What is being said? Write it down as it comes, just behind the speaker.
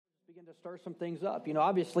to stir some things up.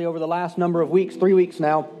 Obviously over the last number of weeks, 3 weeks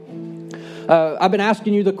now, I've been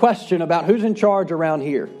asking you the question about who's in charge around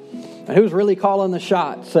here and who's really calling the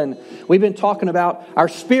shots. And we've been talking about our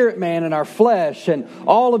spirit man and our flesh and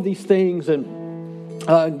all of these things.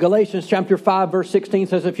 And Galatians chapter 5 verse 16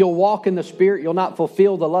 says, if you'll walk in the spirit, you'll not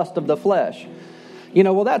fulfill the lust of the flesh.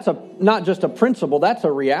 Well, that's not just a principle, that's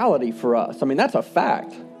a reality for us. I mean, that's a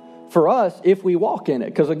fact for us if we walk in it.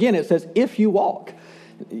 Because again, it says, if you walk,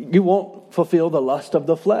 you won't fulfill the lust of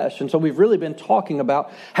the flesh. And so we've really been talking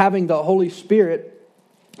about having the Holy Spirit,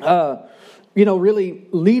 really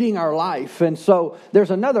leading our life. And so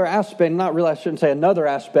there's another aspect, not really, I shouldn't say another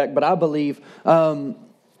aspect, but I believe, even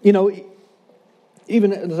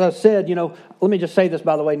as I said, let me just say this,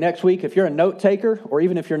 by the way, next week, if you're a note taker, or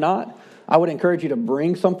even if you're not, I would encourage you to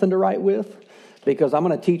bring something to write with, because I'm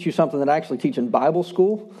going to teach you something that I actually teach in Bible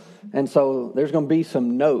school. And so there's going to be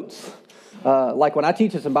some notes. Like when I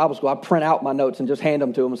teach this in Bible school, I print out my notes and just hand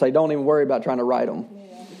them to them and say, don't even worry about trying to write them.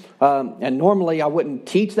 And normally I wouldn't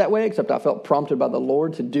teach that way, except I felt prompted by the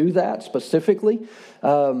Lord to do that specifically.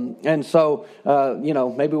 And so,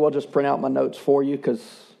 maybe we'll just print out my notes for you, because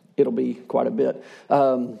it'll be quite a bit.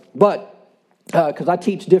 But because I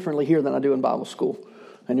teach differently here than I do in Bible school.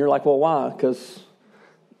 And you're like, well, why? Because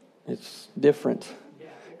it's different.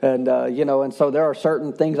 And, and so there are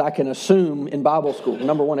certain things I can assume in Bible school.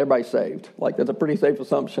 Number one, everybody's saved. Like, that's a pretty safe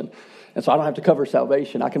assumption. And so I don't have to cover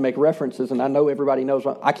salvation. I can make references, and I know everybody knows.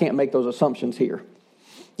 I can't make those assumptions here.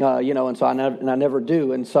 And so I never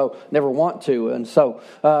do, and so never want to. And so,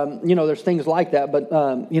 there's things like that.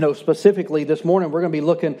 But, specifically this morning, we're going to be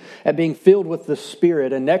looking at being filled with the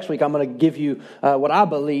Spirit. And next week, I'm going to give you what I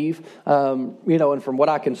believe, and from what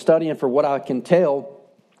I can study and from what I can tell,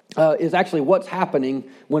 is actually what's happening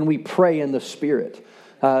when we pray in the Spirit.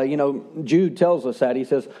 Jude tells us that. He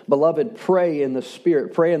says, beloved, pray in the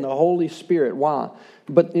Spirit. Pray in the Holy Spirit. Why?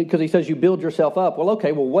 Because he says you build yourself up. Well,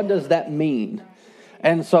 okay, what does that mean?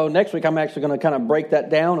 And so next week I'm actually going to kind of break that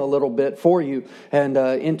down a little bit for you and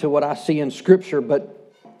into what I see in Scripture.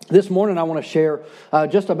 But this morning I want to share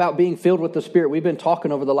just about being filled with the Spirit. We've been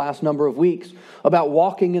talking over the last number of weeks about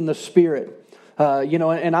walking in the Spirit.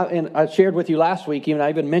 And I shared with you last week, I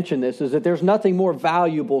even mentioned this, is that there's nothing more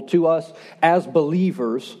valuable to us as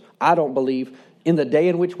believers, I don't believe, in the day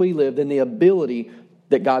in which we live than the ability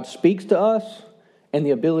that God speaks to us and the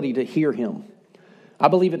ability to hear Him. I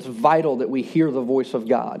believe it's vital that we hear the voice of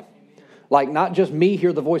God. Like, not just me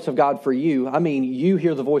hear the voice of God for you, I mean you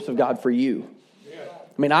hear the voice of God for you.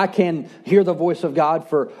 I can hear the voice of God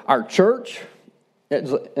for our church.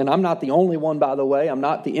 And I'm not the only one, by the way. I'm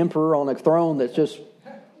not the emperor on a throne that's just,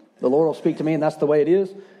 the Lord will speak to me and that's the way it is.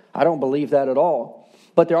 I don't believe that at all.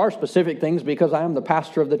 But there are specific things, because I am the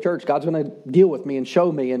pastor of the church. God's going to deal with me and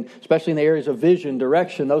show me, and especially in the areas of vision,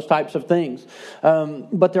 direction, those types of things.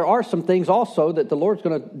 But there are some things also that the Lord's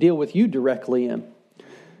going to deal with you directly in.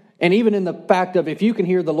 And even in the fact of, if you can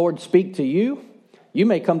hear the Lord speak to you, you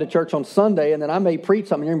may come to church on Sunday and then I may preach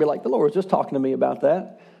something and you're going to be like, the Lord was just talking to me about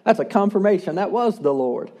that. That's a confirmation. That was the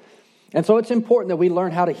Lord. And so it's important that we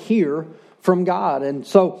learn how to hear from God. And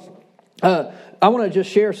so I want to just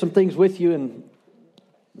share some things with you. And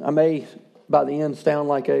I may, by the end, sound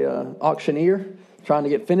like a auctioneer trying to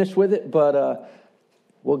get finished with it. But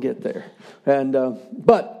we'll get there. And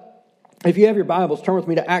but if you have your Bibles, turn with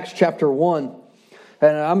me to Acts chapter 1.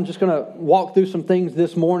 And I'm just going to walk through some things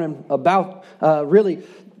this morning about really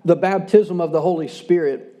the baptism of the Holy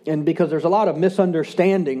Spirit. And because there's a lot of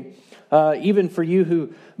misunderstanding, even for you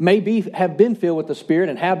who have been filled with the Spirit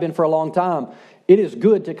and have been for a long time, it is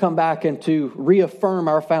good to come back and to reaffirm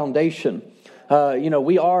our foundation.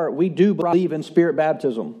 We do believe in Spirit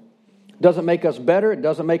baptism. It doesn't make us better. It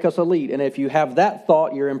doesn't make us elite. And if you have that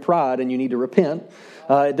thought, you're in pride and you need to repent.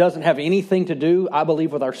 It doesn't have anything to do, I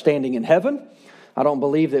believe, with our standing in heaven. I don't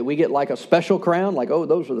believe that we get like a special crown, like, oh,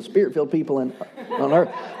 those are the Spirit-filled people on earth.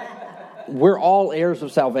 We're all heirs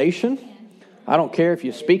of salvation. I don't care if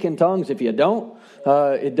you speak in tongues, if you don't.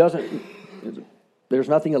 There's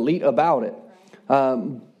nothing elite about it.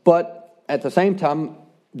 But at the same time,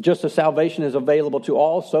 just as salvation is available to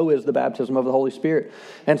all, so is the baptism of the Holy Spirit.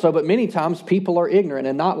 And so, but many times people are ignorant,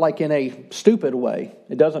 and not like in a stupid way.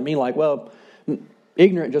 It doesn't mean like, well,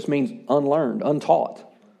 ignorant just means unlearned, untaught.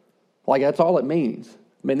 Like, that's all it means.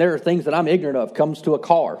 There are things that I'm ignorant of. Comes to a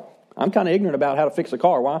car. I'm kind of ignorant about how to fix a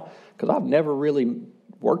car. Why? Because I've never really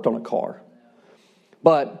worked on a car.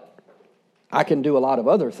 But I can do a lot of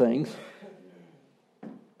other things.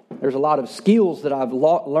 There's a lot of skills that I've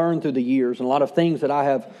learned through the years, and a lot of things that I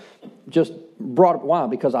have just brought up. Why?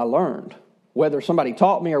 Because I learned. Whether somebody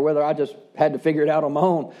taught me or whether I just had to figure it out on my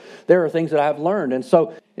own, there are things that I've learned. And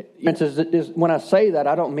so when I say that,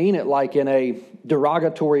 I don't mean it like in a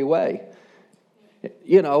derogatory way.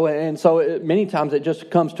 And so many times it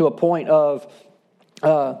just comes to a point of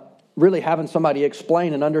really having somebody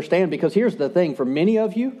explain and understand. Because here's the thing, for many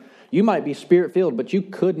of you, you might be Spirit-filled, but you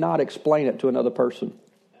could not explain it to another person.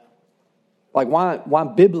 Like, why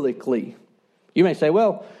biblically? You may say,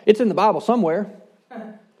 well, it's in the Bible somewhere.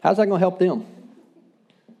 How's that going to help them?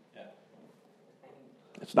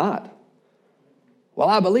 It's not. Well,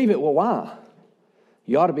 I believe it. Well, why?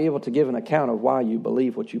 You ought to be able to give an account of why you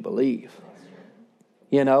believe what you believe.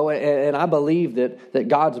 And I believe that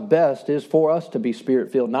God's best is for us to be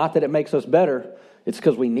Spirit-filled. Not that it makes us better. It's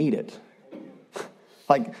because we need it.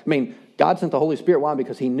 God sent the Holy Spirit. Why?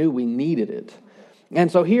 Because He knew we needed it.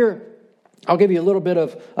 And so here, I'll give you a little bit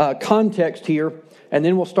of context here, and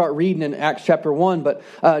then we'll start reading in Acts chapter 1. But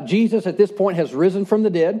Jesus at this point has risen from the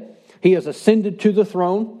dead. He has ascended to the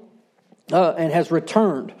throne and has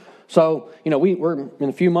returned. So, we're in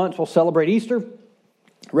a few months, we'll celebrate Easter,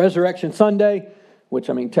 Resurrection Sunday, which,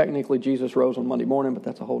 technically Jesus rose on Monday morning, but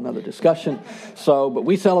that's a whole nother discussion. But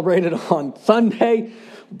we celebrated on Sunday.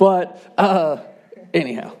 But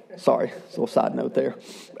anyhow, sorry, it's a little side note there.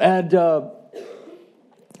 And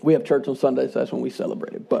we have church on Sundays, so that's when we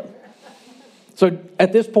celebrate it. But so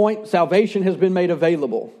at this point, salvation has been made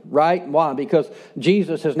available, right? Why? Because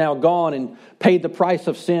Jesus has now gone and paid the price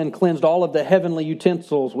of sin, cleansed all of the heavenly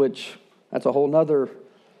utensils, which that's a whole nother.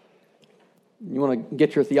 You want to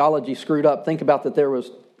get your theology screwed up. Think about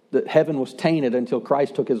that heaven was tainted until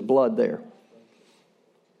Christ took His blood there.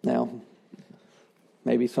 Now,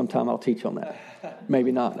 maybe sometime I'll teach on that.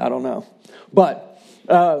 Maybe not. I don't know. But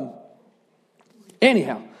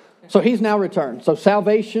anyhow, so He's now returned. So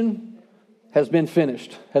salvation has been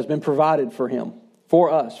finished, has been provided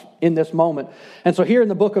for us in this moment. And so here in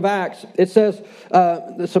the book of Acts, it says,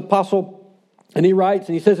 this apostle, and he writes,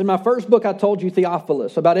 and he says, in my first book I told you,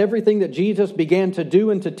 Theophilus, about everything that Jesus began to do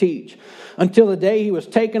and to teach, until the day He was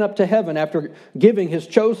taken up to heaven after giving His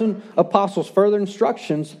chosen apostles further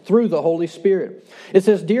instructions through the Holy Spirit. It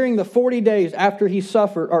says, during the 40 days after He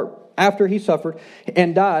suffered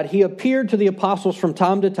and died, He appeared to the apostles from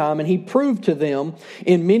time to time, and He proved to them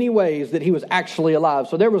in many ways that He was actually alive.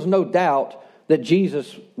 So there was no doubt that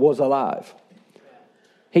Jesus was alive.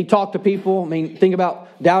 He talked to people. Think about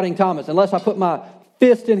doubting Thomas. Unless I put my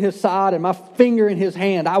fist in his side and my finger in his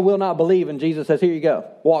hand, I will not believe. And Jesus says, here you go.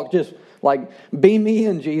 Walk, just like, beam me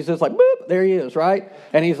in, Jesus. Like, boop, there He is, right?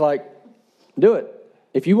 And He's like, do it.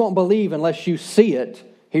 If you won't believe unless you see it,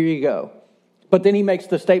 here you go. But then He makes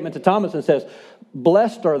the statement to Thomas and says,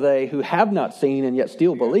 blessed are they who have not seen and yet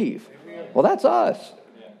still believe. Well, that's us.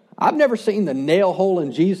 I've never seen the nail hole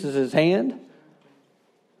in Jesus' hand,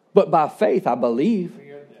 but by faith I believe.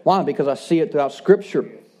 Why? Because I see it throughout Scripture.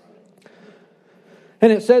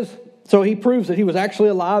 And it says, so He proves that He was actually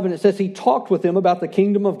alive, and it says He talked with them about the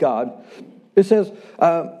kingdom of God. It says,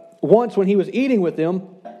 once when He was eating with them,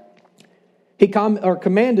 He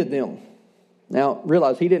commanded them. Now,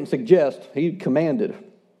 realize He didn't suggest, He commanded.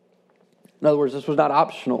 In other words, this was not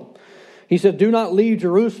optional. He said, do not leave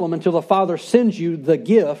Jerusalem until the Father sends you the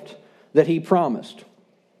gift that He promised.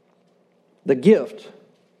 The gift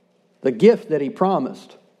that He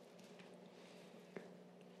promised.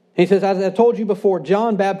 He says, as I told you before,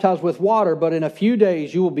 John baptized with water, but in a few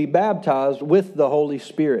days you will be baptized with the Holy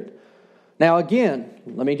Spirit. Now again,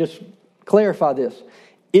 let me just clarify this.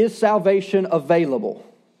 Is salvation available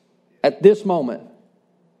at this moment?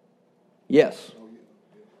 Yes.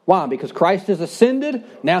 Why? Because Christ has ascended.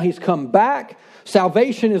 Now He's come back.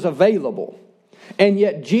 Salvation is available. And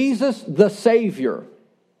yet Jesus, the Savior,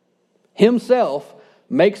 Himself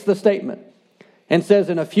makes the statement and says,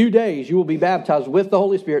 in a few days you will be baptized with the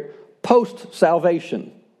Holy Spirit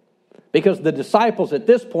post-salvation. Because the disciples at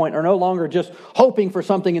this point are no longer just hoping for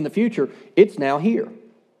something in the future. It's now here.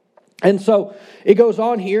 And so it goes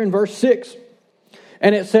on here in verse 6.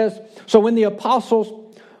 And it says, so when the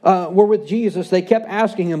apostles were with Jesus, they kept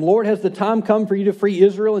asking Him, Lord, has the time come for you to free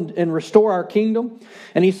Israel and restore our kingdom?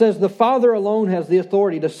 And He says, the Father alone has the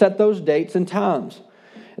authority to set those dates and times.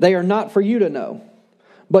 They are not for you to know.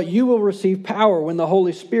 But you will receive power when the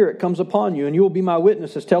Holy Spirit comes upon you, and you will be my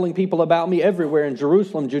witnesses, telling people about me everywhere in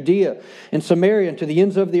Jerusalem, Judea, and Samaria, and to the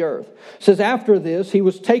ends of the earth. It says, after this, He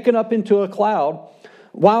was taken up into a cloud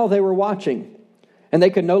while they were watching, and they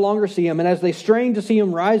could no longer see Him. And as they strained to see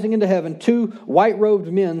Him rising into heaven, 2 white-robed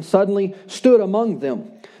men suddenly stood among them.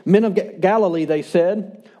 Men of Galilee, they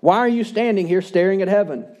said, why are you standing here staring at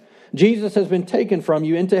heaven? Jesus has been taken from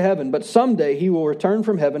you into heaven, but someday He will return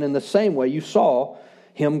from heaven in the same way you saw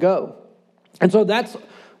Him go. And so that's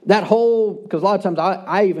that whole, because a lot of times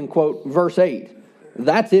I even quote verse 8.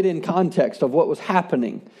 That's it in context of what was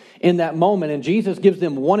happening in that moment. And Jesus gives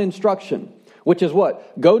them one instruction, which is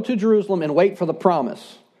what? Go to Jerusalem and wait for the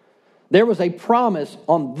promise. There was a promise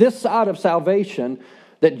on this side of salvation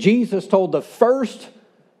that Jesus told the first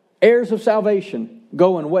heirs of salvation,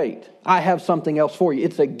 go and wait. I have something else for you.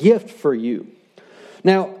 It's a gift for you.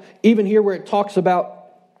 Now, even here where it talks about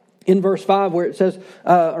in verse 5 where it says,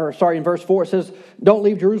 in verse 4 it says, don't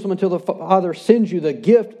leave Jerusalem until the Father sends you the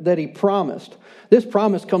gift that He promised. This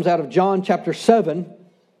promise comes out of John chapter 7.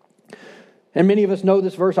 And many of us know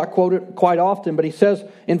this verse. I quote it quite often. But he says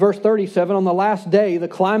in verse 37, on the last day, the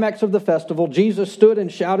climax of the festival, Jesus stood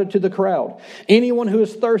and shouted to the crowd, anyone who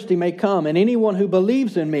is thirsty may come, and anyone who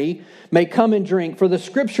believes in me may come and drink. For the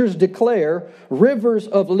scriptures declare rivers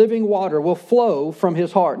of living water will flow from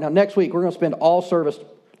his heart. Now next week, we're going to spend all service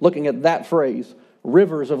looking at that phrase,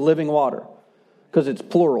 rivers of living water, because it's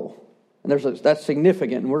plural. And that's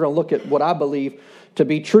significant. And we're going to look at what I believe to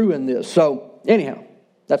be true in this. So anyhow,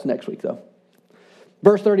 that's next week though.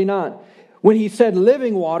 Verse 39, when he said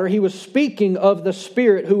living water, he was speaking of the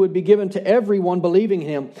Spirit who would be given to everyone believing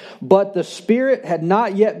him. But the Spirit had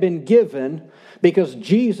not yet been given because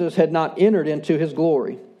Jesus had not entered into his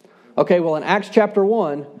glory. Okay, well in Acts chapter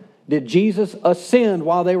 1, did Jesus ascend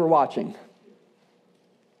while they were watching?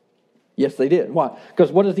 Yes, they did. Why?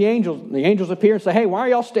 Because what does the angels? The angels appear and say, hey, why are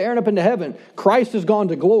y'all staring up into heaven? Christ has gone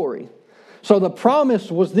to glory. So the promise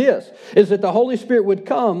was this, is that the Holy Spirit would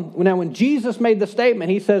come. Now when Jesus made the statement,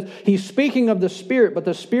 he says he's speaking of the Spirit, but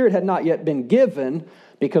the Spirit had not yet been given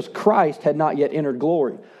because Christ had not yet entered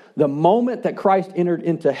glory. The moment that Christ entered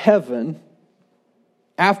into heaven,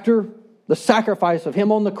 after the sacrifice of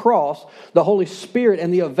him on the cross, the Holy Spirit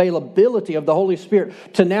and the availability of the Holy Spirit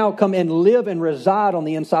to now come and live and reside on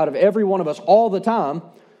the inside of every one of us all the time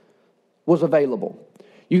was available.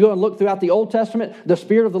 You go and look throughout the Old Testament, the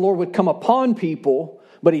Spirit of the Lord would come upon people,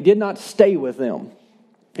 but he did not stay with them.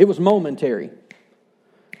 It was momentary.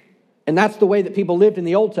 And that's the way that people lived in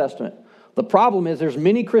the Old Testament. The problem is there's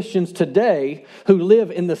many Christians today who live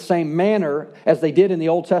in the same manner as they did in the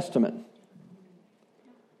Old Testament.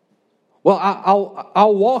 Well,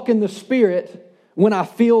 I'll walk in the Spirit when I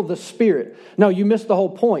feel the Spirit. No, you missed the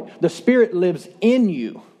whole point. The Spirit lives in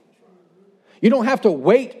you. You don't have to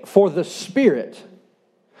wait for the Spirit.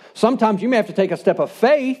 Sometimes you may have to take a step of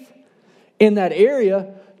faith in that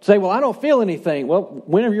area to say, well, I don't feel anything. Well,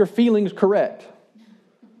 when are your feelings correct?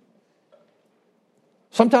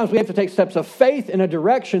 Sometimes we have to take steps of faith in a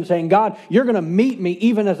direction saying, God, you're going to meet me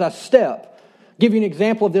even as I step. I'll give you an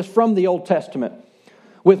example of this from the Old Testament.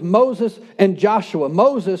 With Moses and Joshua.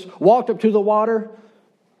 Moses walked up to the water,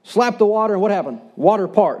 slapped the water, and what happened? Water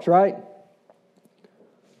parts, right?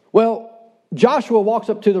 Well, Joshua walks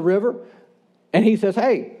up to the river, and he says,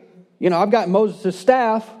 hey, I've got Moses'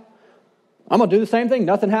 staff. I'm going to do the same thing.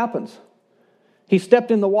 Nothing happens. He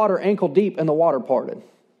stepped in the water ankle deep, and the water parted.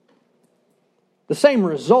 The same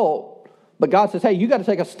result, but God says, hey, you got to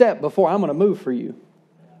take a step before I'm going to move for you.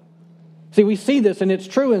 See, we see this, and it's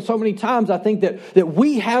true, and so many times I think that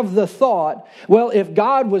we have the thought, well, if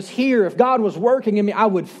God was here, if God was working in me, I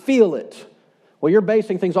would feel it. Well, you're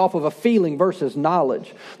basing things off of a feeling versus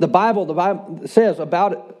knowledge. The Bible says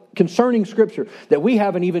about it, concerning Scripture, that we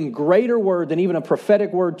have an even greater word than even a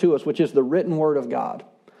prophetic word to us, which is the written word of God.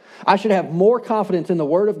 I should have more confidence in the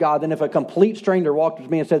word of God than if a complete stranger walked up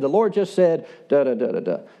to me and said, the Lord just said,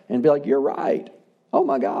 da-da-da-da-da, and be like, you're right. Oh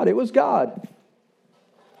my God, it was God.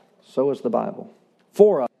 So is the Bible.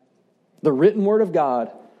 For us, the written word of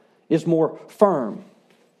God is more firm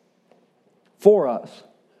for us.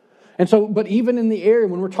 And so, but even in the area,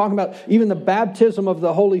 when we're talking about even the baptism of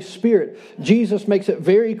the Holy Spirit, Jesus makes it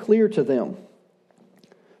very clear to them.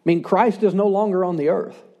 I mean, Christ is no longer on the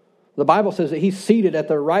earth. The Bible says that he's seated at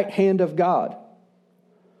the right hand of God.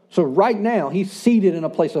 So right now, he's seated in a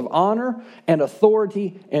place of honor and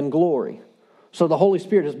authority and glory. So the Holy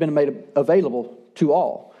Spirit has been made available to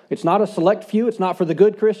all. It's not a select few. It's not for the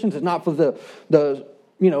good Christians. It's not for the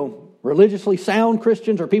religiously sound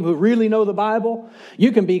Christians or people who really know the Bible.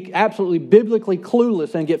 You can be absolutely biblically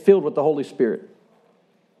clueless and get filled with the Holy Spirit.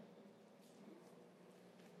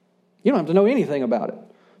 You don't have to know anything about it.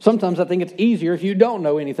 Sometimes I think it's easier if you don't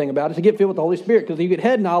know anything about it to get filled with the Holy Spirit, because you get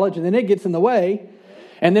head knowledge and then it gets in the way.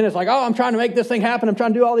 And then it's like, oh, I'm trying to make this thing happen. I'm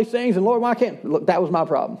trying to do all these things. And Lord, why can't? Look, that was my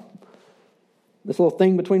problem. This little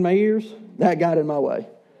thing between my ears, that got in my way.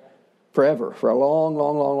 Forever, for a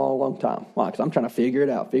long time. Why? Because I'm trying to figure it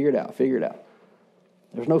out.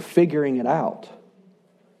 There's no figuring it out.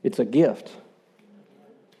 It's a gift.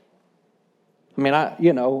 I mean,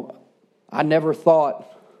 I never thought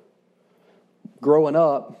growing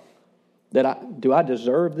up that do I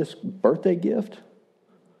deserve this birthday gift?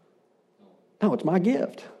 No, it's my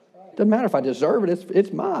gift. Doesn't matter if I deserve it.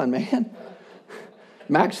 It's mine, man.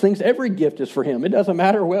 Max thinks every gift is for him. It doesn't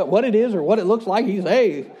matter what it is or what it looks like. He's,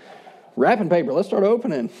 hey, wrapping paper, let's start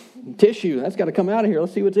opening. Tissue, that's got to come out of here.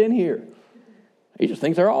 Let's see what's in here. He just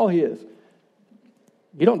thinks they're all his.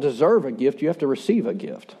 You don't deserve a gift. You have to receive a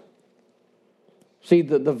gift. See,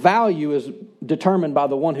 the value is determined by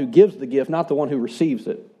the one who gives the gift, not the one who receives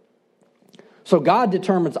it. So God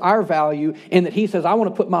determines our value in that He says, I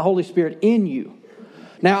want to put my Holy Spirit in you.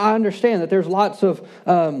 Now, I understand that there's lots of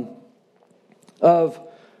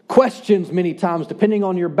questions many times, depending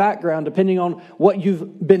on your background, depending on what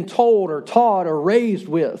you've been told or taught or raised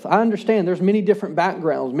with. I understand there's many different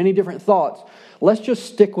backgrounds, many different thoughts. Let's just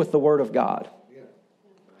stick with the Word of God.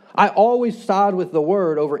 I always side with the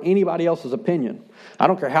Word over anybody else's opinion. I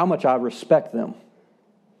don't care how much I respect them.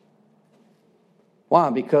 Why?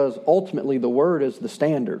 Because ultimately the Word is the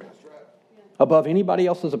standard above anybody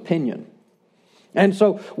else's opinion. And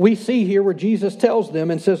so we see here where Jesus tells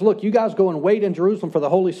them and says, look, you guys go and wait in Jerusalem for the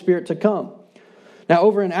Holy Spirit to come. Now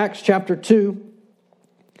over in Acts chapter 2,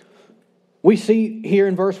 we see here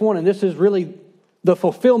in verse 1, and this is really the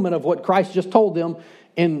fulfillment of what Christ just told them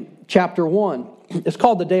in chapter 1. It's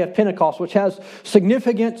called the Day of Pentecost, which has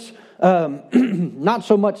significance, not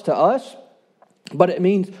so much to us, but it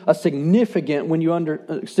means a significant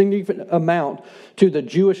amount to the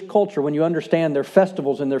Jewish culture when you understand their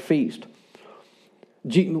festivals and their feast.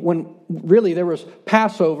 When really there was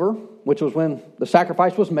Passover, which was when the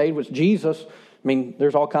sacrifice was made, which Jesus,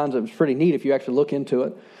 there's all kinds of, it's pretty neat if you actually look into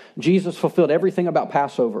it. Jesus fulfilled everything about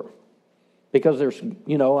Passover. Because there's,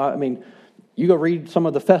 you go read some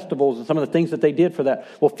of the festivals and some of the things that they did for that.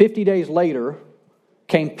 Well, 50 days later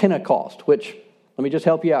came Pentecost, which, let me just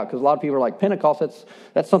help you out, because a lot of people are like, Pentecost,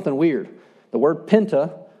 that's something weird. The word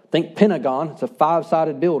penta, think Pentagon, it's a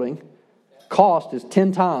 5-sided building. Cost is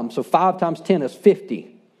 10 times, so 5 times 10 is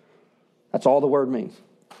 50. That's all the word means.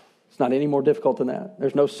 It's not any more difficult than that.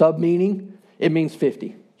 There's no sub-meaning. It means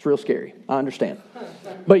 50. It's real scary. I understand.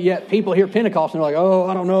 But yet people hear Pentecost and they're like, oh,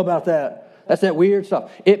 I don't know about that. That's that weird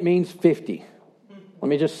stuff. It means 50. Let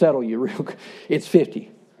me just settle you real quick. It's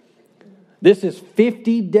 50. This is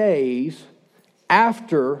 50 days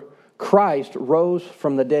after Christ rose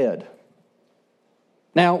from the dead.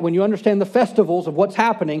 Now, when you understand the festivals of what's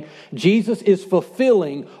happening, Jesus is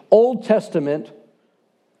fulfilling Old Testament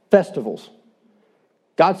festivals.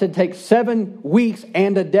 God said, take 7 weeks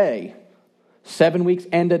and a day. 7 weeks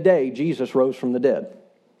and a day, Jesus rose from the dead.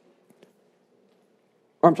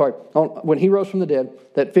 When He rose from the dead,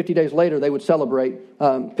 that 50 days later they would celebrate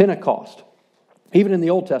Pentecost. Even in the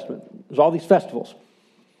Old Testament, there's all these festivals.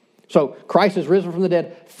 So Christ is risen from the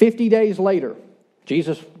dead. 50 days later,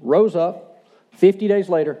 Jesus rose up. 50 days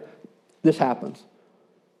later, this happens.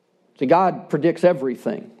 See, God predicts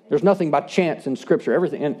everything. There's nothing by chance in Scripture.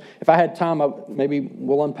 Everything. And if I had time, maybe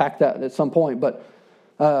we'll unpack that at some point. But,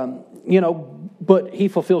 but He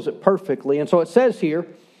fulfills it perfectly. And so it says here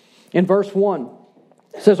in verse 1,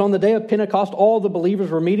 it says, on the day of Pentecost, all the believers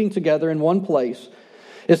were meeting together in one place.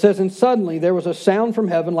 It says, and suddenly there was a sound from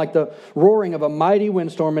heaven like the roaring of a mighty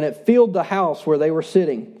windstorm, and it filled the house where they were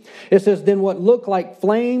sitting. It says, then what looked like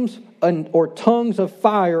flames or tongues of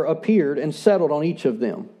fire appeared and settled on each of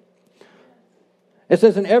them. It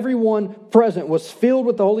says, and everyone present was filled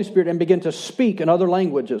with the Holy Spirit and began to speak in other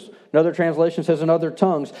languages. Another translation says in other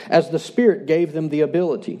tongues, as the Spirit gave them the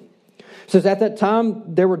ability. It says, at that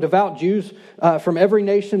time, there were devout Jews from every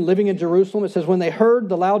nation living in Jerusalem. It says, when they heard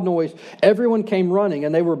the loud noise, everyone came running,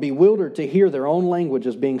 and they were bewildered to hear their own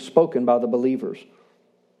languages being spoken by the believers.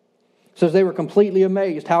 It says, they were completely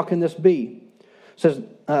amazed. How can this be? It says,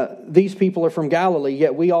 these people are from Galilee,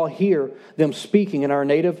 yet we all hear them speaking in our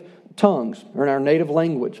native tongues, or in our native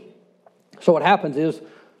language. So what happens is,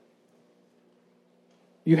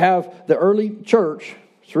 you have the early church.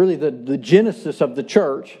 It's really the genesis of the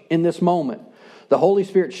church in this moment. The Holy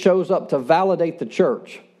Spirit shows up to validate the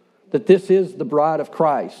church that this is the bride of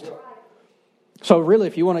Christ. So really,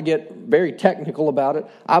 if you want to get very technical about it,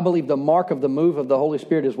 I believe the mark of the move of the Holy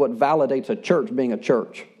Spirit is what validates a church being a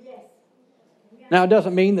church. Now, it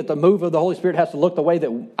doesn't mean that the move of the Holy Spirit has to look the way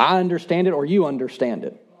that I understand it or you understand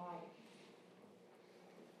it.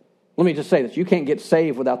 Let me just say this. You can't get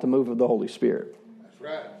saved without the move of the Holy Spirit. That's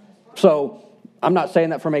right. So I'm not saying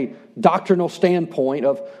that from a doctrinal standpoint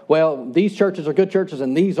of, well, these churches are good churches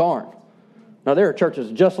and these aren't. Now, there are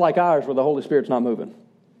churches just like ours where the Holy Spirit's not moving.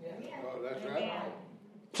 Oh, that's right.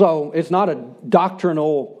 So it's not a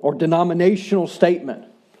doctrinal or denominational statement.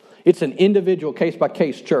 It's an individual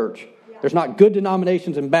case-by-case church There's not good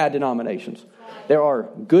denominations and bad denominations. There are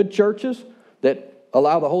good churches that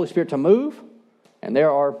allow the Holy Spirit to move, and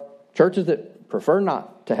there are churches that prefer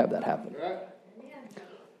not to have that happen.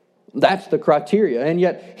 That's the criteria. And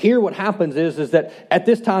yet here what happens is that at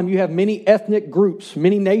this time you have many ethnic groups,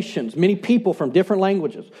 many nations, many people from different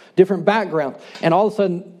languages, different backgrounds. And all of a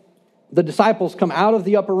sudden the disciples come out of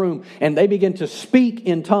the upper room and they begin to speak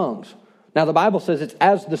in tongues. Now the Bible says it's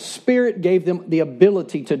as the Spirit gave them the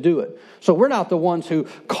ability to do it. So we're not the ones who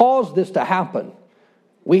caused this to happen.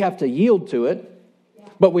 We have to yield to it,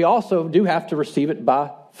 but we also do have to receive it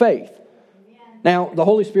by faith. Now the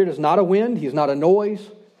Holy Spirit is not a wind. He's not a noise.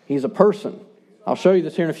 He's a person. I'll show you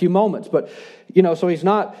this here in a few moments. But, so he's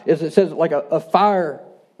not, as it says, like a fire,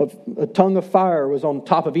 a tongue of fire was on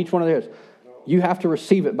top of each one of theirs. You have to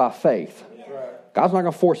receive it by faith. God's not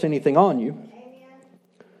going to force anything on you.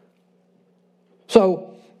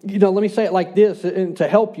 So, let me say it like this, and to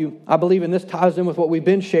help you, I believe, and this ties in with what we've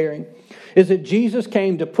been sharing, is that Jesus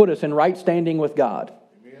came to put us in right standing with God.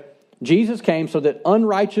 Jesus came so that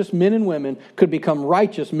unrighteous men and women could become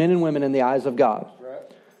righteous men and women in the eyes of God.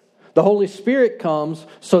 The Holy Spirit comes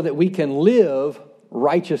so that we can live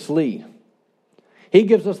righteously. He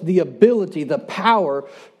gives us the ability, the power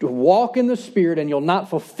to walk in the Spirit, and you'll not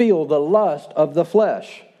fulfill the lust of the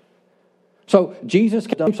flesh. So Jesus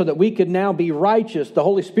came so that we could now be righteous. The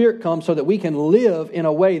Holy Spirit comes so that we can live in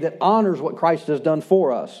a way that honors what Christ has done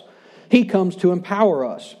for us. He comes to empower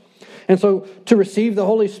us. And so to receive the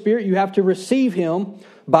Holy Spirit, you have to receive Him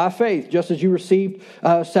by faith, just as you received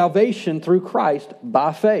salvation through Christ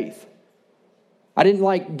by faith. I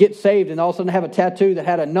didn't get saved and all of a sudden have a tattoo that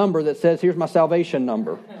had a number that says, here's my salvation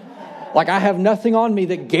number. I have nothing on me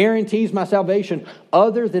that guarantees my salvation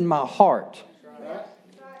other than my heart.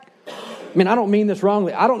 I don't mean this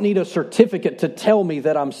wrongly. I don't need a certificate to tell me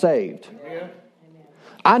that I'm saved.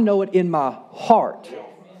 I know it in my heart.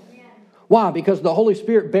 Why? Because the Holy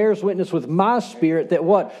Spirit bears witness with my spirit that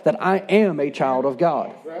what? That I am a child of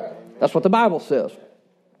God. That's what the Bible says.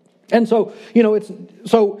 And so,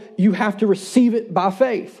 so you have to receive it by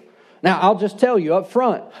faith. Now, I'll just tell you up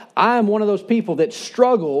front, I am one of those people that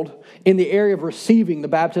struggled in the area of receiving the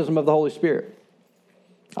baptism of the Holy Spirit.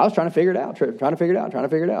 I was trying to figure it out.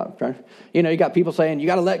 You got people saying, you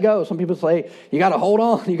got to let go. Some people say, you got to hold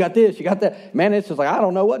on. You got this, you got that. Man, it's just I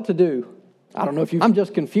don't know what to do. I don't know if I'm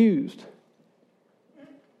just confused.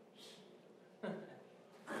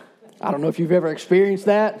 I don't know if you've ever experienced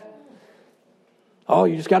that. Oh,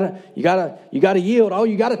 you gotta yield. Oh,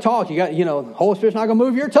 you gotta talk. The Holy Spirit's not gonna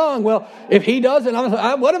move your tongue. Well, if He doesn't,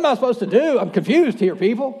 what am I supposed to do? I'm confused here,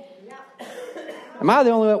 people. Am I the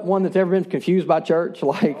only one that's ever been confused by church?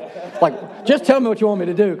 Just tell me what you want me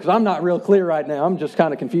to do, because I'm not real clear right now. I'm just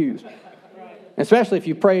kind of confused. Especially if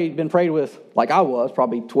you've been prayed with, like I was,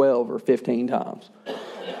 probably 12 or 15 times.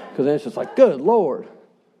 Because then it's just good Lord.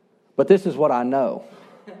 But this is what I know.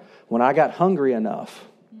 When I got hungry enough,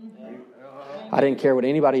 I didn't care what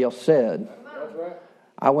anybody else said.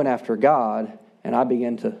 I went after God, and I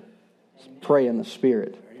began to pray in the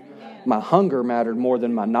Spirit. My hunger mattered more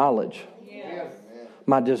than my knowledge.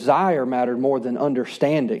 My desire mattered more than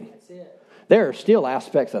understanding. There are still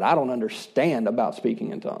aspects that I don't understand about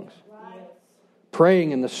speaking in tongues.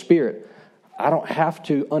 Praying in the Spirit. I don't have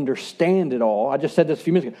to understand it all. I just said this a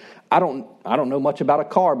few minutes ago. I don't know much about a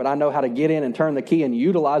car, but I know how to get in and turn the key and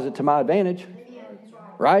utilize it to my advantage.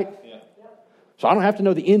 Right? So I don't have to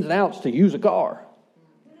know the ins and outs to use a car.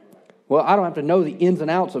 Well, I don't have to know the ins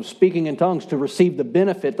and outs of speaking in tongues to receive the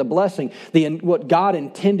benefit, the blessing, what God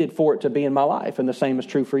intended for it to be in my life. And the same is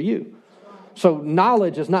true for you. So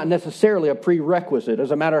knowledge is not necessarily a prerequisite.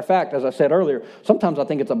 As a matter of fact, as I said earlier, sometimes I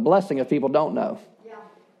think it's a blessing if people don't know.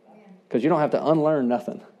 Because you don't have to unlearn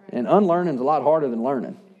nothing. And unlearning is a lot harder than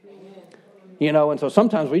learning. And so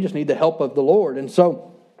sometimes we just need the help of the Lord. And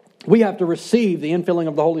so we have to receive the infilling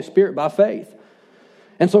of the Holy Spirit by faith.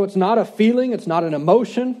 And so it's not a feeling, it's not an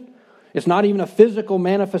emotion, it's not even a physical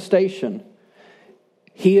manifestation.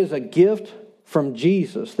 He is a gift from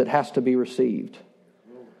Jesus that has to be received.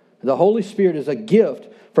 The Holy Spirit is a gift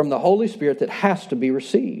from the Holy Spirit that has to be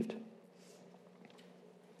received.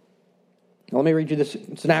 Now, let me read you this.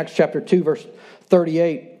 It's in Acts chapter 2, verse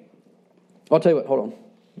 38. I'll tell you what, hold on.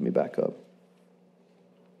 Let me back up.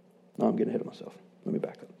 No, I'm getting ahead of myself. Let me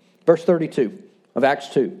back up. Verse 32 of Acts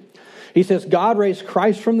 2. He says, God raised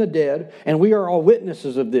Christ from the dead, and we are all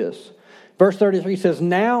witnesses of this. Verse 33 says,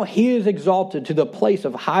 now He is exalted to the place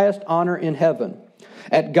of highest honor in heaven,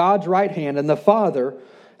 at God's right hand, and the Father,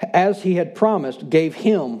 as He had promised, gave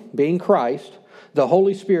Him, being Christ, the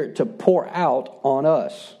Holy Spirit to pour out on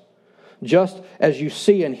us, just as you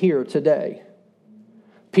see and hear today.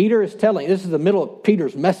 Peter is telling, this is the middle of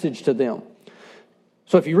Peter's message to them.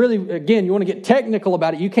 So if you really, again, you want to get technical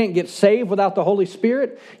about it, you can't get saved without the Holy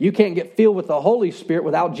Spirit. You can't get filled with the Holy Spirit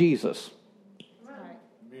without Jesus.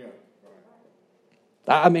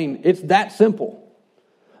 I mean, it's that simple.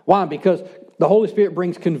 Why? Because the Holy Spirit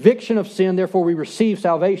brings conviction of sin, therefore we receive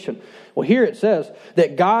salvation. Well, here it says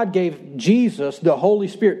that God gave Jesus the Holy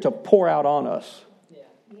Spirit to pour out on us.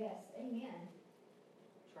 Yes, amen.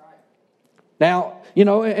 Now,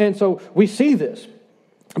 and so we see this.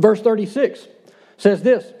 Verse 36 says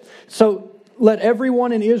this, so let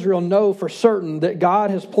everyone in Israel know for certain that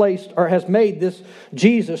God has placed or has made this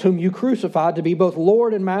Jesus whom you crucified to be both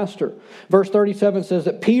Lord and Master. Verse 37 says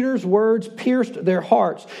that Peter's words pierced their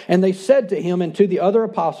hearts, and they said to him and to the other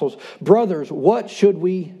apostles, brothers, what should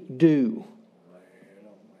we do?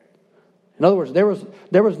 In other words, there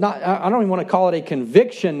was not, I don't even want to call it a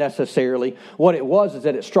conviction necessarily. What it was is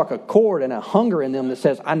that it struck a chord and a hunger in them that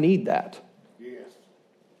says, I need that.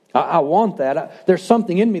 I want that. There's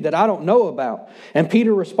something in me that I don't know about. And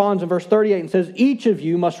Peter responds in verse 38 and says, each of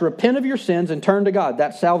you must repent of your sins and turn to God.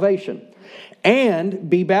 That's salvation. And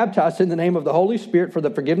be baptized in the name of the Holy Spirit for the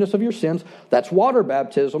forgiveness of your sins. That's water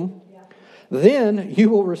baptism. Then you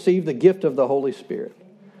will receive the gift of the Holy Spirit.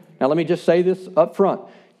 Now let me just say this up front.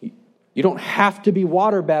 You don't have to be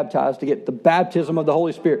water baptized to get the baptism of the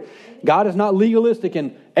Holy Spirit. God is not legalistic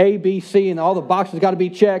in A, B, C, and all the boxes got to be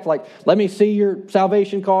checked. Like, let me see your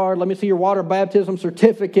salvation card. Let me see your water baptism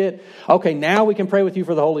certificate. Okay, now we can pray with you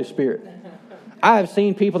for the Holy Spirit. I have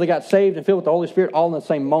seen people that got saved and filled with the Holy Spirit all in the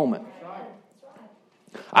same moment.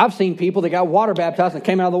 I've seen people that got water baptized and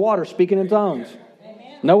came out of the water speaking in tongues.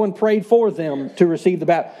 No one prayed for them to receive the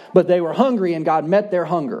baptism, but they were hungry and God met their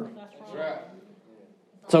hunger.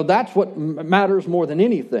 So that's what matters more than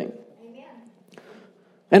anything. Amen.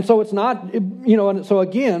 And so it's not, and so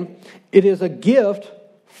again, it is a gift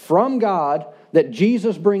from God that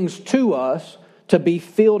Jesus brings to us to be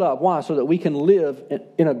filled up. Why? So that we can live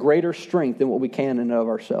in a greater strength than what we can in and of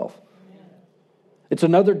ourselves. It's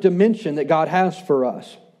another dimension that God has for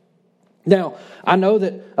us. Now, I know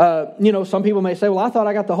that, some people may say, well, I thought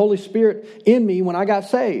I got the Holy Spirit in me when I got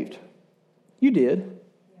saved. You did,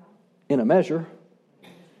 in a measure.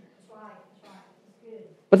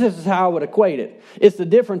 But this is how I would equate it. It's the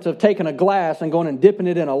difference of taking a glass and going and dipping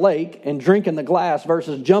it in a lake and drinking the glass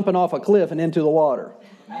versus jumping off a cliff and into the water.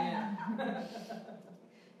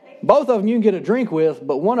 Both of them you can get a drink with,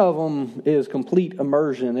 but one of them is complete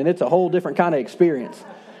immersion, and it's a whole different kind of experience.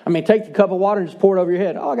 I mean, take the cup of water and just pour it over your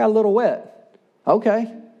head. Oh, I got a little wet.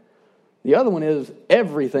 Okay. The other one is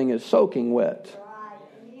everything is soaking wet.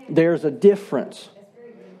 There's a difference.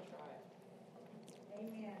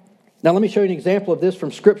 Now, let me show you an example of this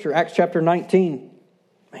from Scripture, Acts chapter 19.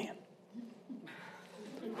 Man.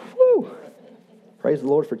 Woo. Praise the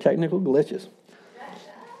Lord for technical glitches.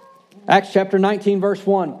 Acts chapter 19, verse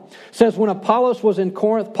 1 says, when Apollos was in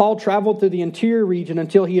Corinth, Paul traveled through the interior region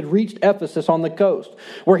until he had reached Ephesus on the coast,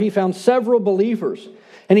 where he found several believers.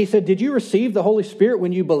 And he said, did you receive the Holy Spirit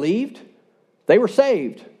when you believed? They were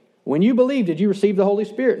saved. When you believed, did you receive the Holy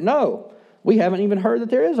Spirit? No. We haven't even heard that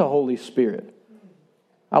there is a Holy Spirit.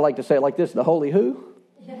 I like to say it like this, the Holy Who.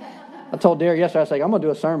 I told Derek yesterday, I said, I'm going to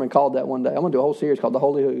do a sermon called that one day. I'm going to do a whole series called the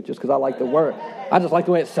Holy Who, just because I like the word. I just like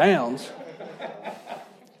the way it sounds.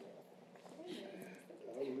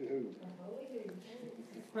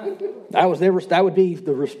 That would be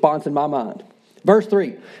the response in my mind. Verse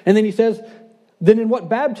 3. And then he says, then in what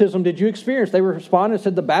baptism did you experience? They responded and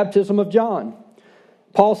said, the baptism of John.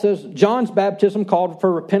 Paul says, John's baptism called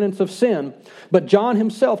for repentance of sin, but John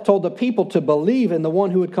himself told the people to believe in the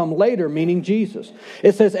one who would come later, meaning Jesus.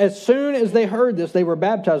 It says, as soon as they heard this, they were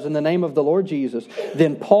baptized in the name of the Lord Jesus.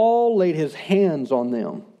 Then Paul laid his hands on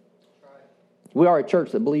them. We are a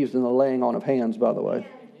church that believes in the laying on of hands, by the way,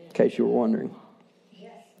 in case you were wondering.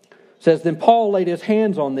 It says, then Paul laid his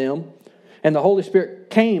hands on them, and the Holy Spirit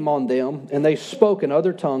came on them, and they spoke in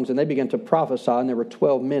other tongues, and they began to prophesy, and there were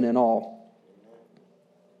 12 men in all.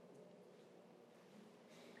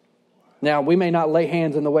 Now, we may not lay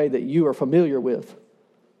hands in the way that you are familiar with.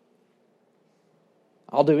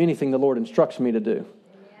 I'll do anything the Lord instructs me to do.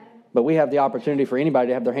 But we have the opportunity for anybody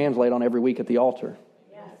to have their hands laid on every week at the altar.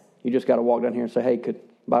 You just got to walk down here and say, hey, the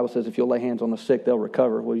Bible says if you'll lay hands on the sick, they'll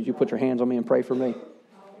recover. Will you put your hands on me and pray for me?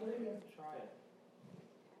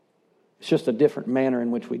 It's just a different manner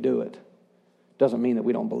in which we do it. Doesn't mean that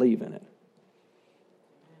we don't believe in it.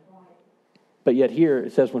 But yet here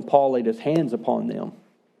it says when Paul laid his hands upon them,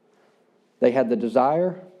 they had the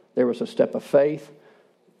desire. There was a step of faith.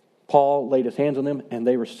 Paul laid his hands on them, and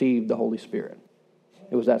they received the Holy Spirit.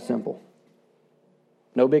 It was that simple.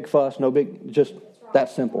 No big fuss, just That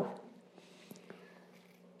simple.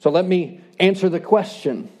 So let me answer the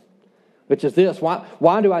question, which is this.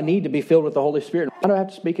 Why do I need to be filled with the Holy Spirit? Why do I have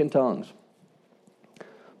to speak in tongues?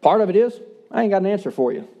 Part of it is, I ain't got an answer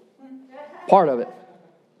for you. Part of it.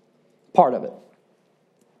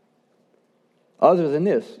 Other than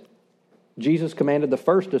this, Jesus commanded the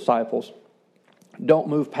first disciples, don't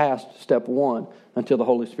move past step 1 until the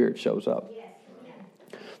Holy Spirit shows up.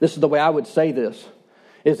 This is the way I would say this,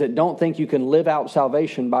 is that don't think you can live out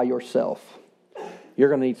salvation by yourself. You're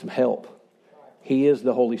going to need some help. He is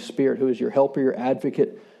the Holy Spirit who is your helper, your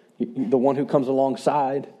advocate, the one who comes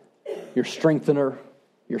alongside, your strengthener,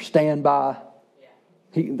 your standby.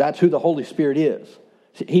 That's who the Holy Spirit is.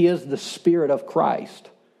 He is the Spirit of Christ.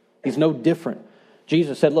 He's no different.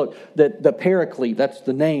 Jesus said, look, the Paraclete, that's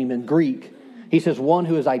the name in Greek. He says, one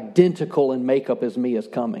who is identical in makeup as me is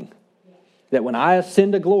coming. That when I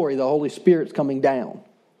ascend to glory, the Holy Spirit's coming down.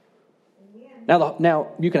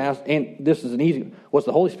 Now you can ask, and this is an easy one, was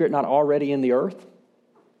the Holy Spirit not already in the earth?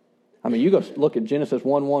 I mean, you go look at Genesis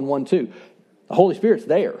 1:1-1-2. The Holy Spirit's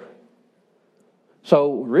there.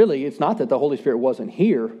 So really, it's not that the Holy Spirit wasn't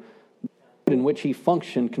here. The in which he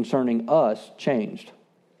functioned concerning us changed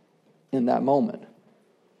in that moment.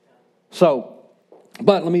 So,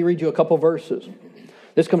 but let me read you a couple verses.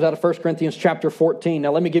 This comes out of 1 Corinthians chapter 14.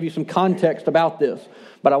 Now let me give you some context about this.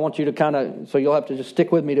 But I want you to so you'll have to just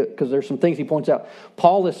stick with me because there's some things he points out.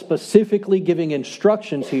 Paul is specifically giving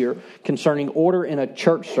instructions here concerning order in a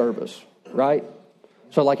church service, right?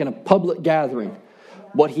 So like in a public gathering.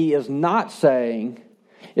 What he is not saying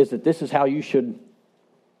is that this is how you should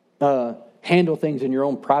handle things in your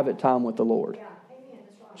own private time with the Lord.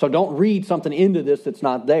 So don't read something into this that's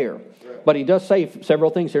not there. But he does say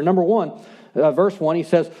several things here. Number 1, verse 1, he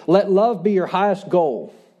says, let love be your highest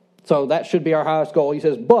goal. So that should be our highest goal. He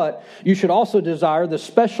says, but you should also desire the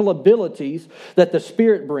special abilities that the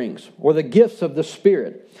Spirit brings, or the gifts of the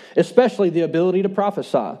Spirit, especially the ability to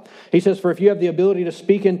prophesy. He says, for if you have the ability to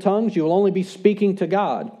speak in tongues, you will only be speaking to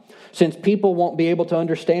God. Since people won't be able to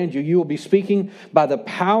understand you, you will be speaking by the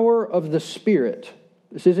power of the Spirit.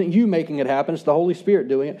 This isn't you making it happen, it's the Holy Spirit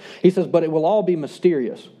doing it. He says, but it will all be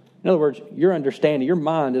mysterious. In other words, your understanding, your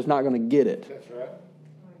mind is not going to get it. That's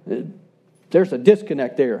right. There's a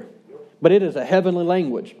disconnect there. But it is a heavenly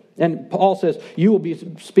language. And Paul says, you will be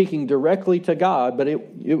speaking directly to God, but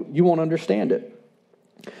you won't understand it.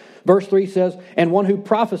 Verse 3 says, and one who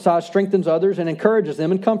prophesies strengthens others and encourages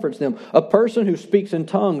them and comforts them. A person who speaks in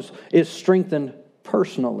tongues is strengthened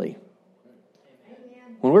personally.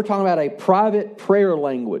 When we're talking about a private prayer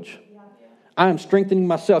language, I am strengthening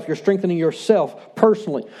myself. You're strengthening yourself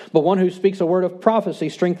personally. But one who speaks a word of prophecy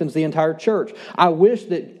strengthens the entire church. I wish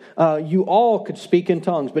that you all could speak in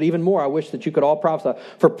tongues, but even more, I wish that you could all prophesy.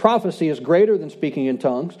 For prophecy is greater than speaking in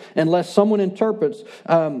tongues, unless someone interprets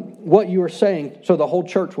what you are saying, so the whole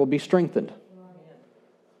church will be strengthened.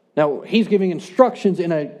 Now, he's giving instructions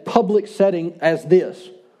in a public setting as this.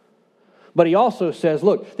 But he also says,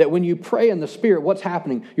 look, that when you pray in the Spirit, what's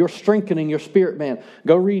happening? You're strengthening your spirit man.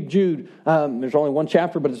 Go read Jude. There's only one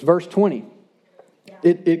chapter, but it's verse 20.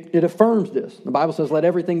 It affirms this. The Bible says, let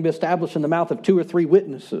everything be established in the mouth of 2 or 3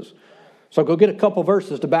 witnesses. So go get a couple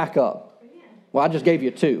verses to back up. Well, I just gave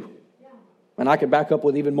you 2. And I could back up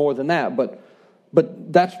with even more than that. But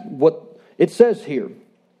that's what it says here.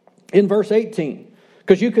 In verse 18.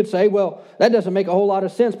 Because you could say, well, that doesn't make a whole lot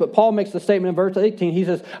of sense. But Paul makes the statement in verse 18. He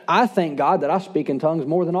says, I thank God that I speak in tongues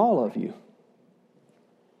more than all of you.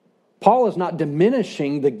 Paul is not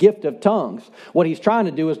diminishing the gift of tongues. What he's trying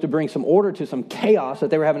to do is to bring some order to some chaos that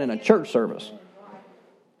they were having in a church service.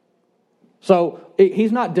 So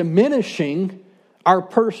he's not diminishing our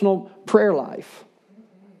personal prayer life.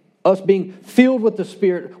 Us being filled with the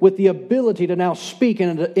Spirit with the ability to now speak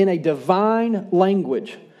in a divine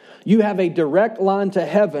language. You have a direct line to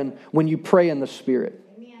heaven when you pray in the Spirit.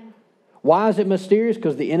 Amen. Why is it mysterious?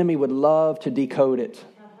 Because the enemy would love to decode it.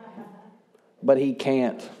 But he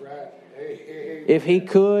can't. If he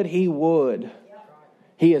could, he would.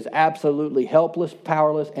 He is absolutely helpless,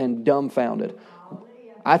 powerless, and dumbfounded.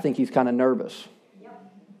 I think he's kind of nervous.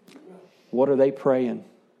 What are they praying?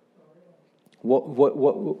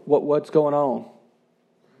 What's going on?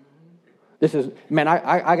 This is, man,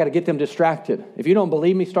 I got to get them distracted. If you don't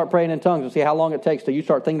believe me, start praying in tongues and see how long it takes till you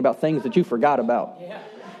start thinking about things that you forgot about.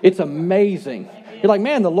 It's amazing. You're like,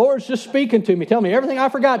 man, the Lord's just speaking to me. Tell me everything I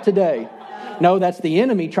forgot today. No, that's the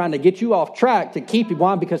enemy trying to get you off track to keep you.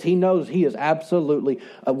 Why? Because he knows he is absolutely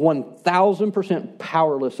 1,000%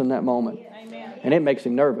 powerless in that moment. And it makes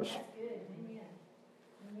him nervous.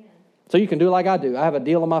 So you can do like I do. I have a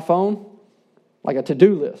deal on my phone. Like a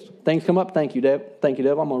to-do list. Things come up, thank you, Deb. Thank you,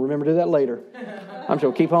 Deb. I'm going to remember to do that later. I'm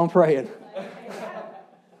sure keep on praying.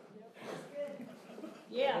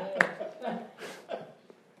 Yeah.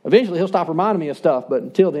 Eventually, he'll stop reminding me of stuff, but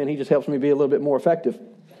until then, he just helps me be a little bit more effective.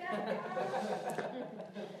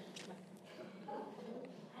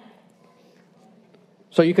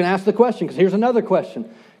 So you can ask the question, because here's another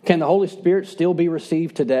question. Can the Holy Spirit still be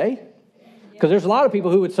received today? Because there's a lot of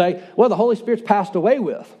people who would say, well, the Holy Spirit's passed away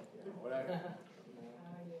with.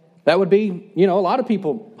 That would be, a lot of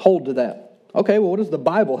people hold to that. Okay, well, what does the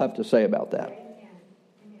Bible have to say about that?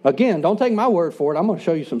 Again, don't take my word for it. I'm going to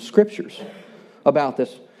show you some scriptures about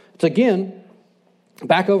this. It's again,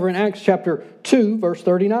 back over in Acts chapter 2, verse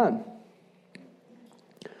 39.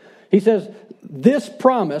 He says, this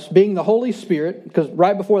promise, being the Holy Spirit, because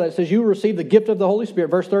right before that it says, you will receive the gift of the Holy Spirit.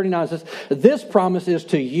 Verse 39 says, this promise is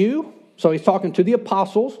to you. So he's talking to the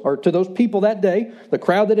apostles, or to those people that day, the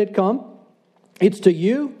crowd that had come. It's to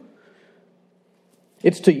you.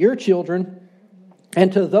 It's to your children.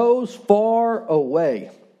 And to those far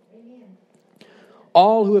away.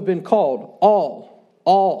 All who have been called. All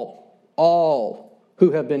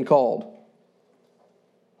who have been called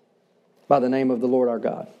by the name of the Lord our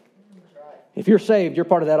God. If you're saved, you're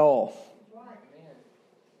part of that all.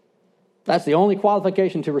 That's the only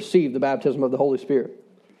qualification to receive the baptism of the Holy Spirit.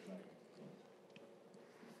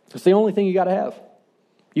 It's the only thing you got to have.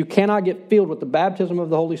 You cannot get filled with the baptism of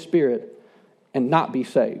the Holy Spirit and not be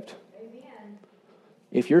saved. Amen.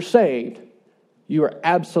 If you're saved, you are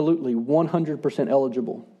absolutely 100%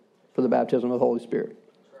 eligible for the baptism of the Holy Spirit,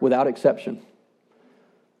 without exception.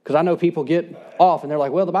 Because I know people get off and they're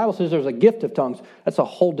like, well, the Bible says there's a gift of tongues. That's a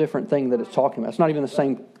whole different thing that it's talking about. It's not even the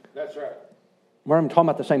same. That's right. We're not even talking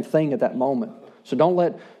about the same thing at that moment. So don't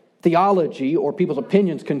let theology or people's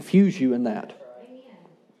opinions confuse you in that.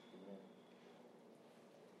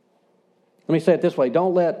 Let me say it this way.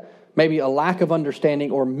 Don't let maybe a lack of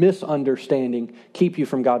understanding or misunderstanding keep you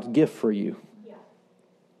from God's gift for you.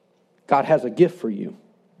 God has a gift for you.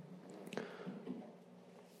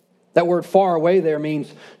 That word far away there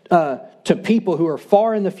means to people who are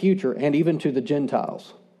far in the future and even to the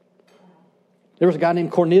Gentiles. There was a guy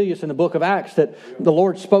named Cornelius in the book of Acts that the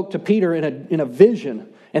Lord spoke to Peter in a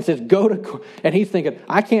vision and says, go to, and he's thinking,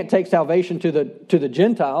 I can't take salvation to the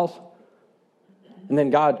Gentiles. And then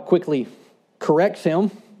God quickly corrects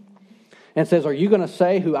him and says, are you going to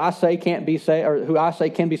say who I say can't be saved, or who I say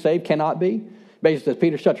can be saved cannot be? Basically says,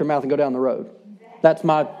 Peter, shut your mouth and go down the road. That's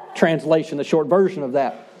my translation, the short version of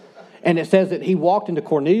that. And it says that he walked into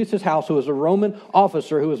Cornelius' house, who was a Roman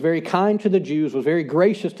officer who was very kind to the Jews, was very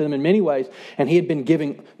gracious to them in many ways. And he had been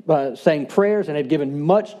saying prayers and had given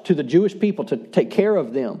much to the Jewish people to take care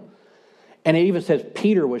of them. And it even says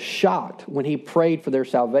Peter was shocked when he prayed for their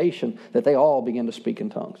salvation that they all began to speak in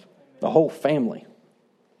tongues. The whole family.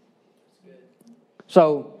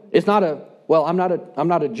 So it's not I'm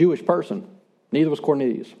not a Jewish person. Neither was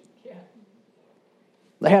Cornelius.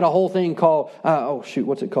 They had a whole thing called,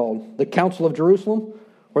 what's it called? The Council of Jerusalem,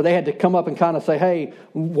 where they had to come up and kind of say, hey,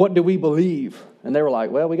 what do we believe? And they were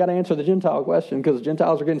like, well, we got to answer the Gentile question because the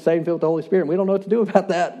Gentiles are getting saved and filled with the Holy Spirit, and we don't know what to do about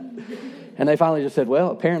that. And they finally just said,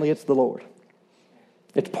 well, apparently it's the Lord.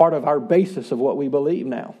 It's part of our basis of what we believe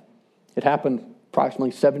now. It happened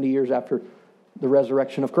approximately 70 years after the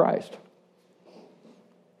resurrection of Christ.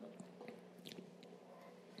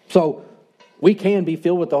 So we can be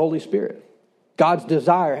filled with the Holy Spirit. God's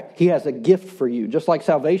desire, He has a gift for you. Just like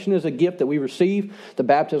salvation is a gift that we receive, the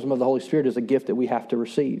baptism of the Holy Spirit is a gift that we have to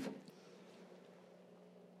receive.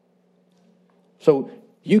 So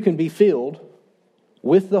you can be filled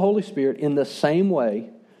with the Holy Spirit in the same way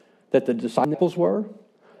that the disciples were,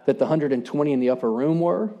 that the 120 in the upper room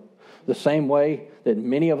were, the same way that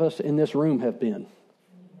many of us in this room have been.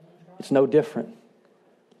 It's no different.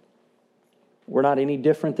 We're not any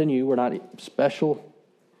different than you. We're not special.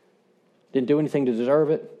 Didn't do anything to deserve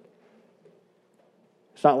it.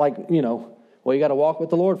 It's not like, you got to walk with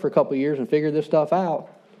the Lord for a couple of years and figure this stuff out.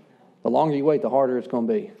 The longer you wait, the harder it's going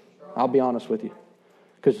to be. I'll be honest with you.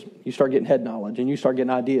 Because you start getting head knowledge and you start getting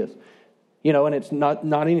ideas. And it's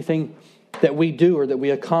not anything that we do or that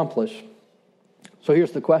we accomplish. So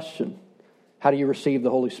here's the question. How do you receive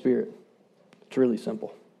the Holy Spirit? It's really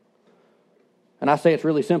simple. And I say it's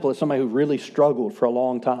really simple as somebody who really struggled for a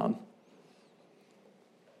long time.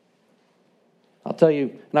 I'll tell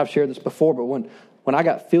you, and I've shared this before, but when I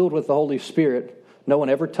got filled with the Holy Spirit, no one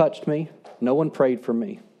ever touched me. No one prayed for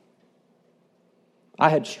me. I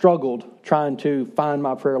had struggled trying to find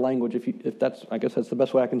my prayer language, I guess that's the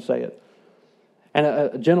best way I can say it. And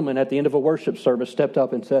a gentleman at the end of a worship service stepped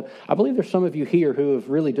up and said, I believe there's some of you here who have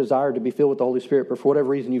really desired to be filled with the Holy Spirit, but for whatever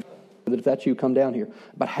reason you've that if that's you, come down here.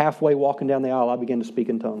 About halfway walking down the aisle, I began to speak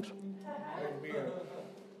in tongues.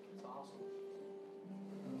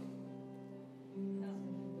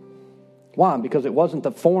 Why? Because it wasn't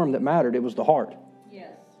the form that mattered, it was the heart.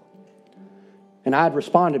 Yes. And I had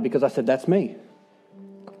responded because I said, that's me.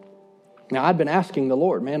 Now, I'd been asking the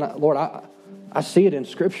Lord, Lord, I see it in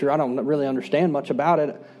Scripture. I don't really understand much about it.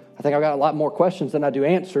 I think I've got a lot more questions than I do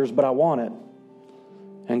answers, but I want it.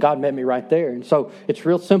 And God met me right there. And so it's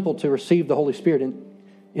real simple to receive the Holy Spirit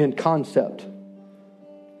in concept.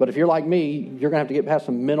 But if you're like me, you're going to have to get past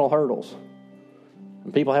some mental hurdles.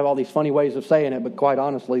 And people have all these funny ways of saying it, but quite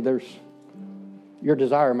honestly, your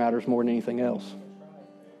desire matters more than anything else.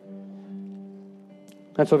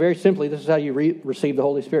 And so very simply, this is how you receive the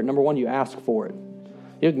Holy Spirit. Number one, you ask for it.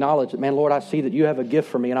 You acknowledge that, man, Lord, I see that you have a gift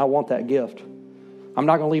for me, and I want that gift. I'm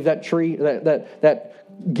not going to leave that tree,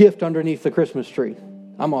 that gift underneath the Christmas tree.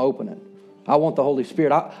 I'm going to open it. I want the Holy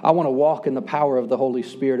Spirit. I want to walk in the power of the Holy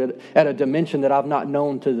Spirit at a dimension that I've not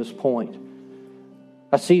known to this point.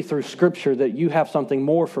 I see through Scripture that you have something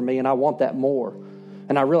more for me, and I want that more.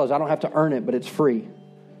 And I realize I don't have to earn it, but it's free.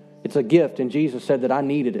 It's a gift, and Jesus said that I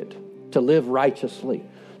needed it to live righteously,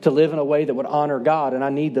 to live in a way that would honor God, and I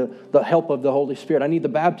need the help of the Holy Spirit. I need the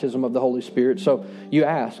baptism of the Holy Spirit. So you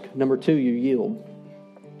ask. Number two, you yield.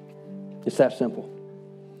 It's that simple.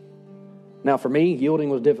 Now, for me, yielding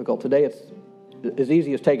was difficult. Today, it's as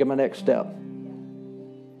easy as taking my next step.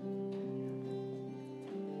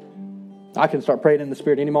 I can start praying in the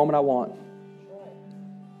Spirit any moment I want.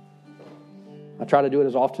 I try to do it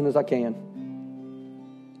as often as I can.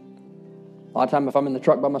 A lot of time, if I'm in the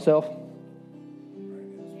truck by myself,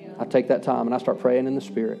 I take that time and I start praying in the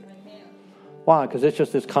Spirit. Why? Because it's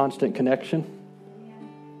just this constant connection.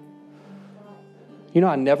 You know,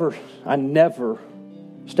 I never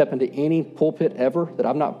step into any pulpit ever that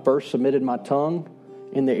I've not first submitted my tongue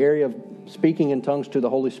in the area of speaking in tongues to the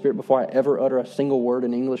Holy Spirit before I ever utter a single word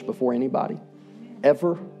in English before anybody.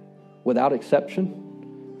 Ever, without exception.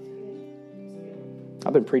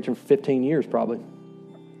 I've been preaching for 15 years probably.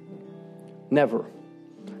 Never.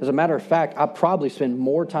 As a matter of fact, I probably spend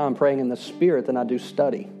more time praying in the Spirit than I do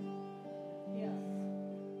study.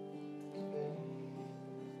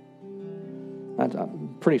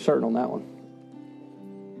 I'm pretty certain on that one.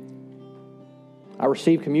 I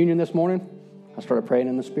received communion this morning. I started praying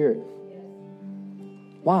in the Spirit.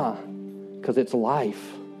 Why? Because it's life.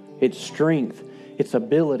 It's strength. It's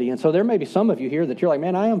ability. And so there may be some of you here that you're like,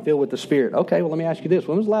 man, I am filled with the Spirit. Okay, well, let me ask you this.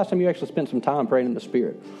 When was the last time you actually spent some time praying in the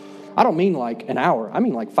Spirit? I don't mean like an hour. I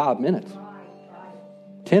mean like 5 minutes.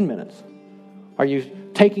 10 minutes. Are you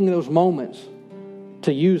taking those moments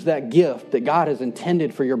to use that gift that God has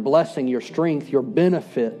intended for your blessing, your strength, your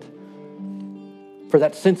benefit, for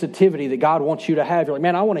that sensitivity that God wants you to have? You're like,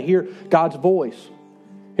 man, I want to hear God's voice.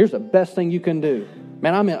 Here's the best thing you can do.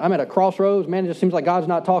 Man, I'm at a crossroads. Man, it just seems like God's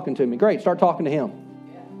not talking to me. Great, start talking to Him.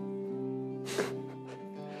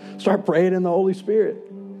 Start praying in the Holy Spirit.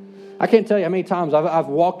 I can't tell you how many times I've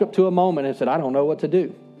walked up to a moment and said, I don't know what to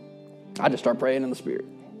do. I just start praying in the Spirit.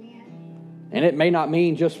 And it may not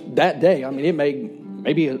mean just that day. I mean, it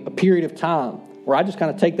may be a period of time where I just kind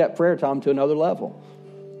of take that prayer time to another level.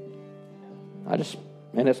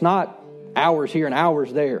 And it's not hours here and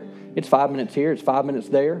hours there. It's 5 minutes here, it's 5 minutes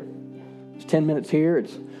there. It's 10 minutes here.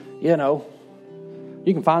 It's,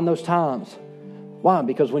 you can find those times. Why?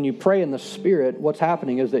 Because when you pray in the Spirit, what's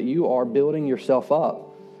happening is that you are building yourself up.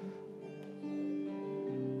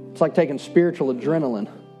 It's like taking spiritual adrenaline.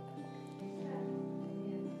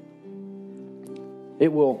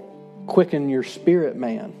 It will quicken your spirit,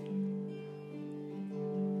 man.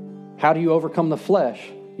 How do you overcome the flesh?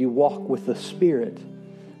 You walk with the Spirit.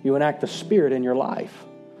 You enact the Spirit in your life.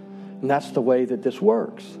 And that's the way that this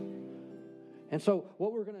works. And so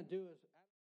what we're going to do is